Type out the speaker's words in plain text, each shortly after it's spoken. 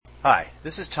Hi,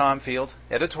 this is Tom Field,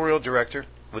 Editorial Director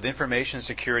with Information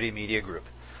Security Media Group.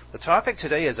 The topic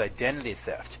today is identity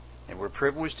theft, and we're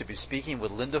privileged to be speaking with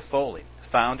Linda Foley,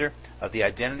 founder of the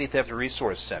Identity Theft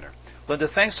Resource Center. Linda,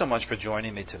 thanks so much for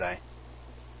joining me today.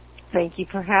 Thank you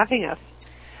for having us.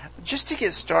 Just to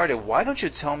get started, why don't you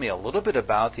tell me a little bit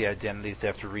about the Identity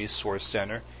Theft Resource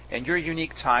Center and your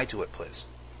unique tie to it, please?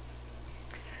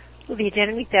 Well, the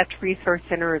Identity Theft Resource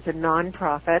Center is a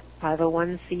nonprofit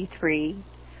 501c3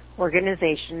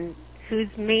 organization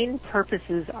whose main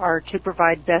purposes are to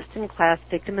provide best-in-class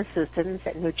victim assistance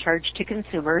at no charge to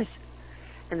consumers,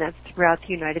 and that's throughout the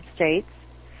United States,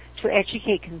 to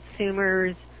educate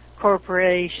consumers,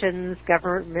 corporations,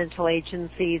 governmental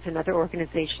agencies, and other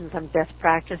organizations on best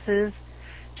practices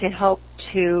to help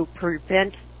to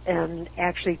prevent and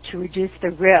actually to reduce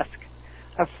the risk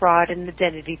of fraud and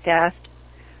identity theft,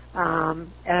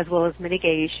 as well as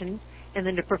mitigation, and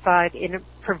then to provide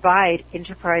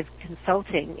enterprise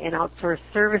consulting and outsourced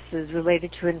services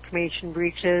related to information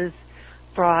breaches,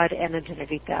 fraud, and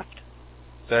identity theft.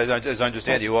 So as I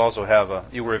understand, you also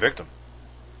you were a victim.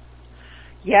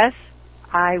 Yes,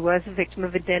 I was a victim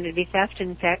of identity theft.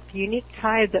 In fact, the unique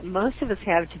tie that most of us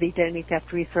have to the Identity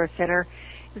Theft Resource Center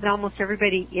is that almost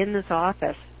everybody in this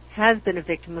office has been a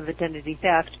victim of identity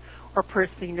theft or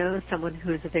personally knows someone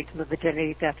who is a victim of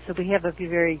identity theft. So we have a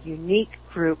very unique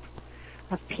group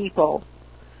of people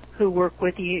who work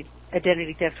with the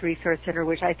Identity Theft Resource Center,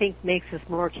 which I think makes us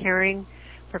more caring,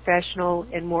 professional,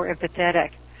 and more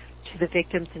empathetic to the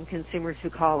victims and consumers who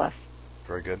call us.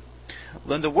 Very good.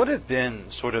 Linda, what have been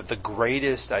sort of the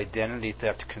greatest identity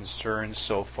theft concerns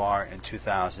so far in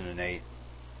 2008?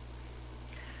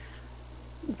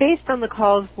 Based on the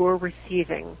calls we're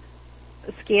receiving,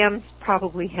 scams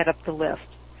probably head up the list.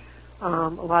 A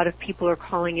lot of people are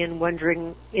calling in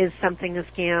wondering, is something a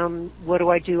scam? What do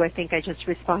I do? I think I just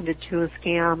responded to a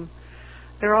scam.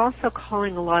 They're also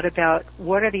calling a lot about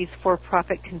what are these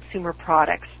for-profit consumer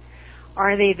products?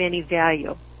 Are they of any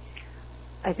value?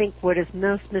 I think what is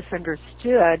most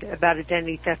misunderstood about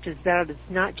identity theft is that it's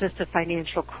not just a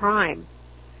financial crime,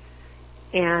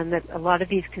 and that a lot of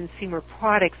these consumer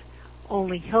products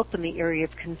only help in the area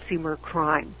of consumer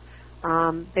crime.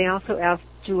 They also ask,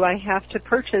 do I have to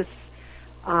purchase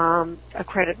a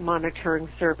credit monitoring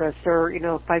service? Or,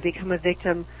 if I become a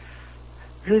victim,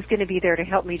 who's going to be there to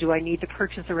help me? Do I need to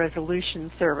purchase a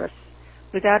resolution service?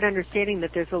 Without understanding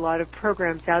that there's a lot of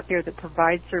programs out there that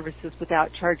provide services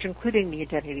without charge, including the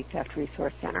Identity Theft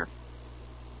Resource Center.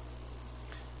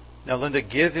 Now, Linda,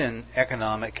 given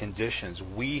economic conditions,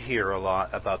 we hear a lot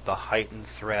about the heightened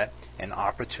threat and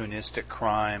opportunistic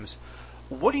crimes.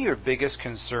 What are your biggest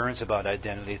concerns about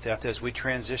identity theft as we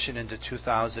transition into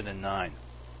 2009?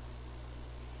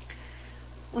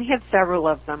 We have several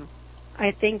of them.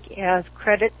 I think as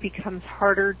credit becomes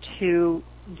harder to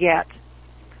get,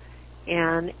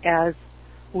 and as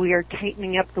we are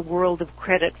tightening up the world of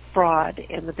credit fraud,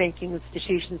 and the banking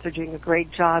institutions are doing a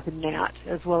great job in that,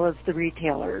 as well as the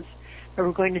retailers, that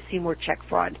we're going to see more check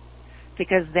fraud,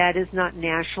 because that is not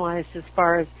nationalized as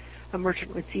far as a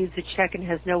merchant receives a check and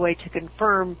has no way to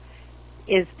confirm,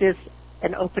 is this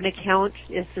an open account?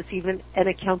 Is this even an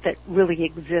account that really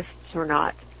exists or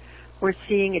not? We're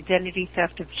seeing identity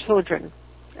theft of children,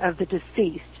 of the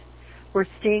deceased. We're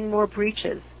seeing more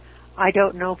breaches. I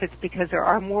don't know if it's because there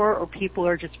are more or people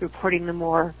are just reporting them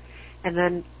more. And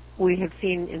then we have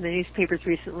seen in the newspapers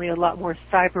recently a lot more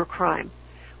cyber crime,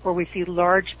 where we see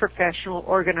large professional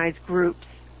organized groups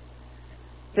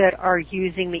that are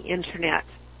using the Internet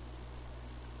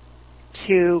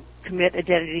to commit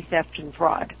identity theft and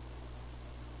fraud.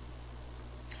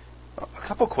 A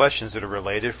couple questions that are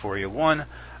related for you. One,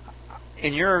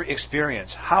 in your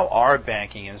experience, how are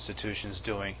banking institutions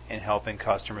doing in helping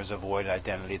customers avoid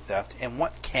identity theft, and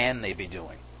what can they be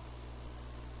doing?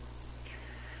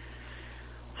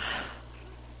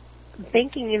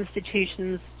 Banking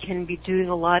institutions can be doing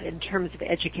a lot in terms of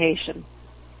education.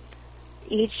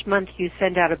 Each month you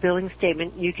send out a billing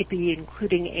statement, you could be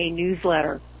including a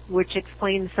newsletter which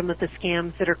explains some of the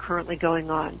scams that are currently going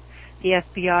on. The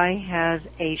FBI has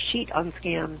a sheet on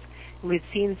scams. We've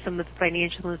seen some of the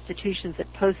financial institutions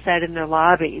that post that in their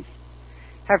lobbies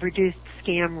have reduced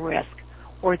scam risk,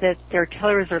 or that their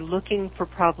tellers are looking for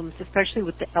problems, especially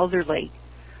with the elderly,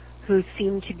 who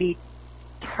seem to be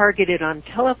targeted on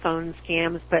telephone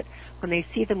scams, but when they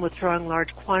see them withdrawing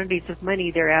large quantities of money,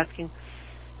 they're asking,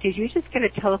 did you just get a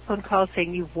telephone call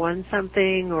saying you've won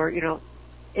something? Or,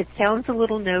 it sounds a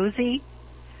little nosy,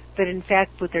 but in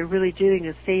fact what they're really doing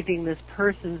is saving this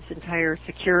person's entire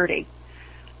security.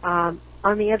 On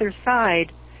the other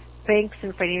side, banks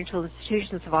and financial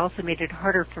institutions have also made it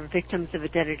harder for victims of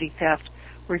identity theft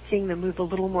we're seeing them move a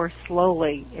little more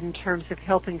slowly in terms of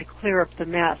helping to clear up the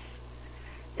mess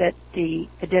that the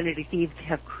identity thieves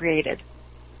have created.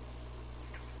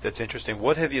 That's interesting.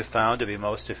 What have you found to be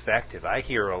most effective? I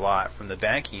hear a lot from the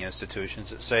banking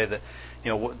institutions that say that,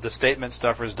 the statement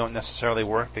stuffers don't necessarily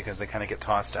work because they kind of get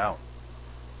tossed out.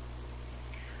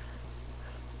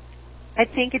 I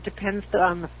think it depends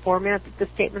on the format that the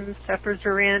statement stuffers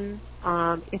are in.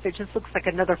 If it just looks like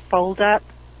another fold-up,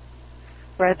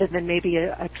 rather than maybe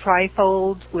a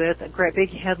trifold with a great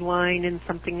big headline and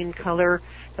something in color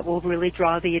that will really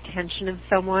draw the attention of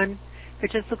someone, if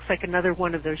it just looks like another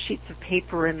one of those sheets of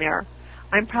paper in there,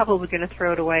 I'm probably going to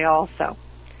throw it away also.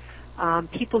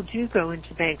 People do go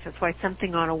into banks. That's why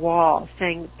something on a wall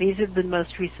saying, these are the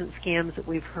most recent scams that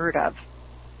we've heard of.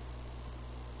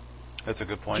 That's a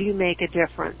good point. Do make a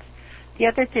difference. The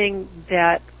other thing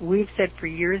that we've said for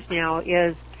years now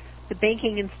is the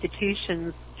banking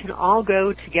institutions can all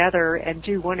go together and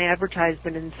do one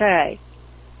advertisement and say,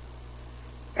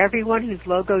 everyone whose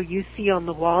logo you see on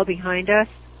the wall behind us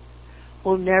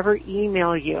will never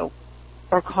email you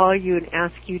or call you and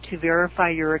ask you to verify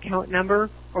your account number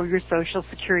or your social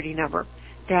security number.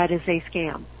 That is a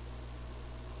scam.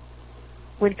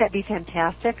 Wouldn't that be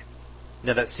fantastic?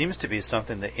 Now, that seems to be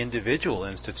something that individual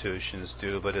institutions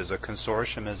do, but as a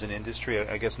consortium, as an industry,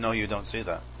 I guess, no, you don't see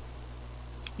that.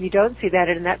 You don't see that,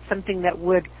 and that's something that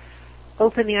would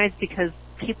open the eyes because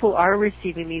people are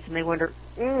receiving these and they wonder,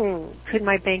 could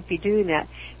my bank be doing that?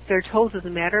 If they're told, as a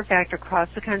matter of fact, across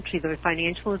the country, the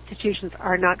financial institutions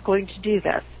are not going to do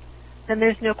this, then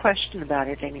there's no question about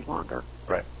it any longer.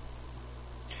 Right.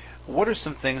 What are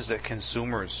some things that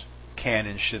consumers can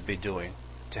and should be doing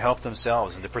to help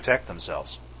themselves and to protect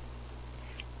themselves?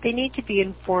 They need to be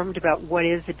informed about what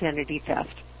is identity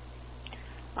theft.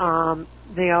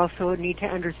 They also need to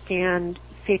understand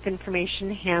safe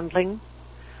information handling,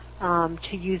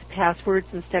 to use passwords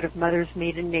instead of mother's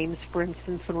maiden names, for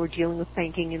instance, when we're dealing with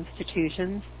banking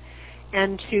institutions,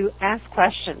 and to ask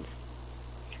questions.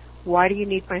 Why do you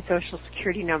need my social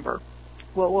security number?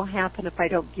 What will happen if I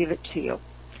don't give it to you?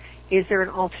 Is there an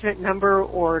alternate number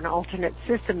or an alternate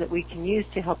system that we can use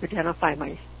to help identify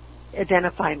me?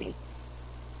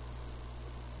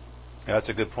 Yeah, that's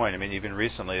a good point. I mean, even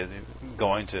recently,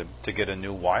 going to get a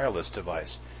new wireless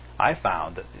device, I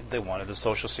found that they wanted a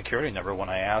social security number. When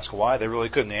I asked why, they really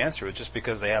couldn't answer it, just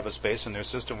because they have a space in their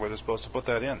system where they're supposed to put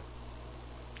that in.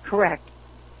 Correct.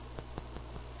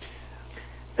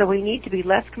 So we need to be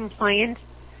less compliant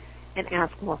and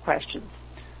ask more questions.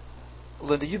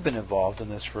 Linda, you've been involved in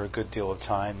this for a good deal of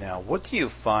time now. What do you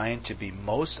find to be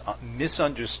most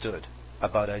misunderstood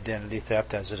about identity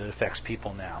theft as it affects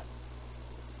people now?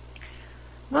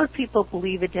 Most people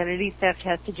believe identity theft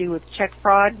has to do with check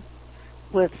fraud,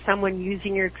 with someone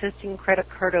using your existing credit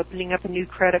card, opening up a new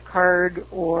credit card,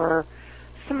 or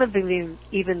some of them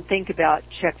even think about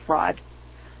check fraud.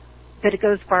 But it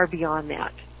goes far beyond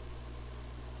that.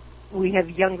 We have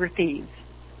younger thieves.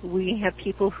 We have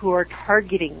people who are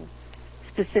targeting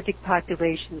specific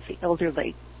populations, the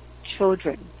elderly,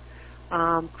 children,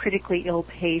 critically ill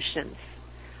patients,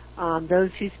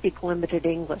 those who speak limited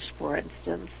English, for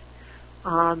instance,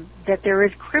 that there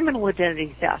is criminal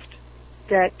identity theft,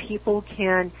 that people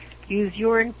can use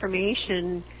your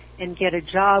information and get a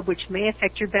job which may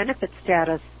affect your benefit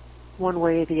status one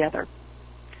way or the other.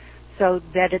 So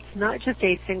that it's not just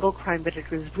a single crime, but it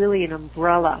is really an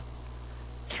umbrella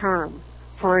term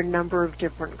for a number of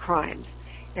different crimes.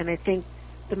 And I think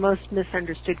the most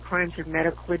misunderstood crimes are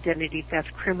medical identity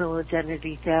theft, criminal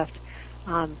identity theft,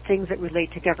 things that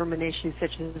relate to government issues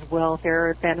such as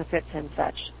welfare benefits and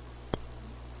such.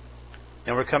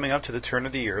 Now we're coming up to the turn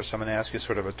of the year, so I'm going to ask you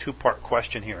sort of a two-part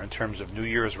question here in terms of New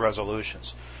Year's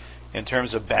resolutions. In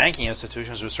terms of banking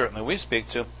institutions, who certainly we speak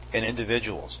to, and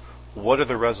individuals, what are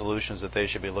the resolutions that they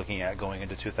should be looking at going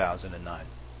into 2009?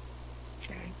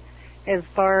 Okay. As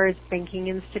far as banking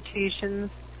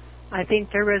institutions, I think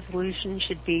their resolution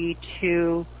should be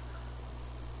to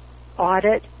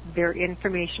audit their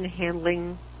information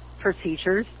handling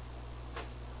procedures,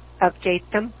 update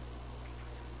them,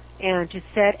 and to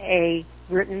set a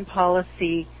written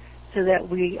policy so that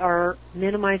we are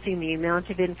minimizing the amount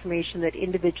of information that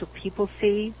individual people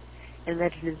see and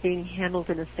that it is being handled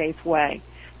in a safe way,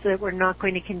 so that we're not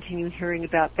going to continue hearing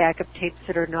about backup tapes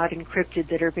that are not encrypted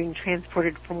that are being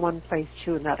transported from one place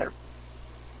to another.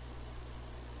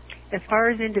 As far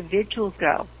as individuals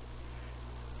go,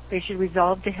 they should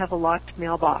resolve to have a locked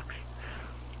mailbox.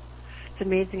 It's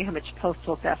amazing how much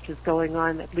postal theft is going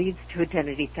on that leads to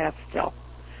identity theft still.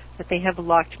 That they have a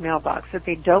locked mailbox, that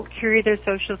they don't carry their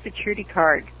social security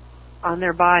card on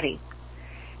their body,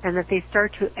 and that they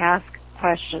start to ask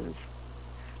questions.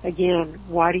 Again,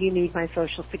 why do you need my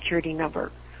Social Security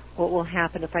number? What will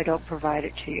happen if I don't provide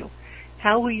it to you?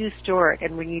 How will you store it?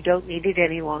 And when you don't need it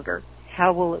any longer,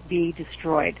 how will it be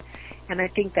destroyed? And I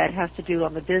think that has to do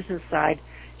on the business side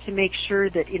to make sure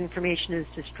that information is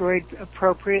destroyed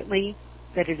appropriately,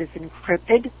 that it is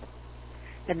encrypted,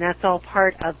 and that's all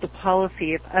part of the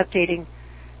policy of updating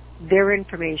their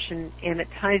information, and it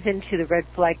ties into the red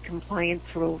flag compliance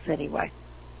rules anyway.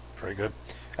 Very good.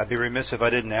 I'd be remiss if I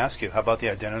didn't ask you, how about the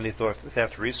Identity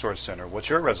Theft Resource Center? What's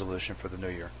your resolution for the new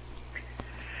year?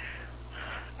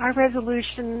 Our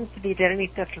resolution for the Identity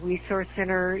Theft Resource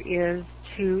Center is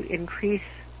to increase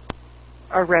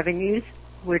our revenues,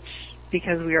 which,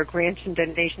 because we are grant and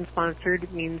donation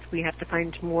sponsored, means we have to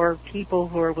find more people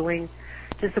who are willing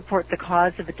to support the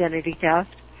cause of identity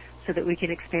theft so that we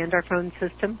can expand our phone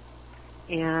system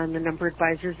and the number of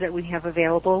advisors that we have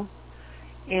available,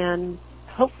 and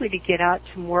hopefully to get out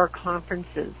to more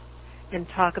conferences and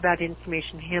talk about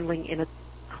information handling in a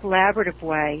collaborative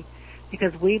way,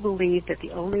 because we believe that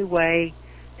the only way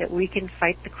that we can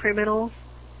fight the criminals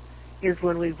is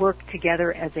when we work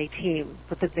together as a team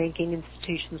with the banking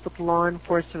institutions, with law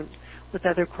enforcement, with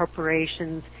other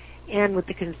corporations, and with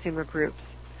the consumer groups.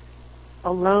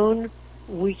 Alone,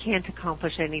 we can't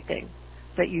accomplish anything,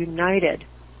 but united,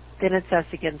 then it's us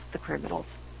against the criminals.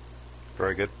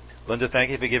 Very good. Linda, thank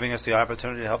you for giving us the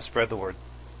opportunity to help spread the word.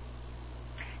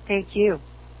 Thank you.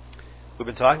 We've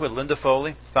been talking with Linda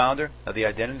Foley, founder of the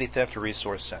Identity Theft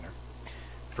Resource Center.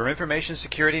 For Information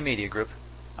Security Media Group,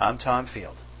 I'm Tom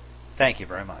Field. Thank you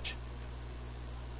very much.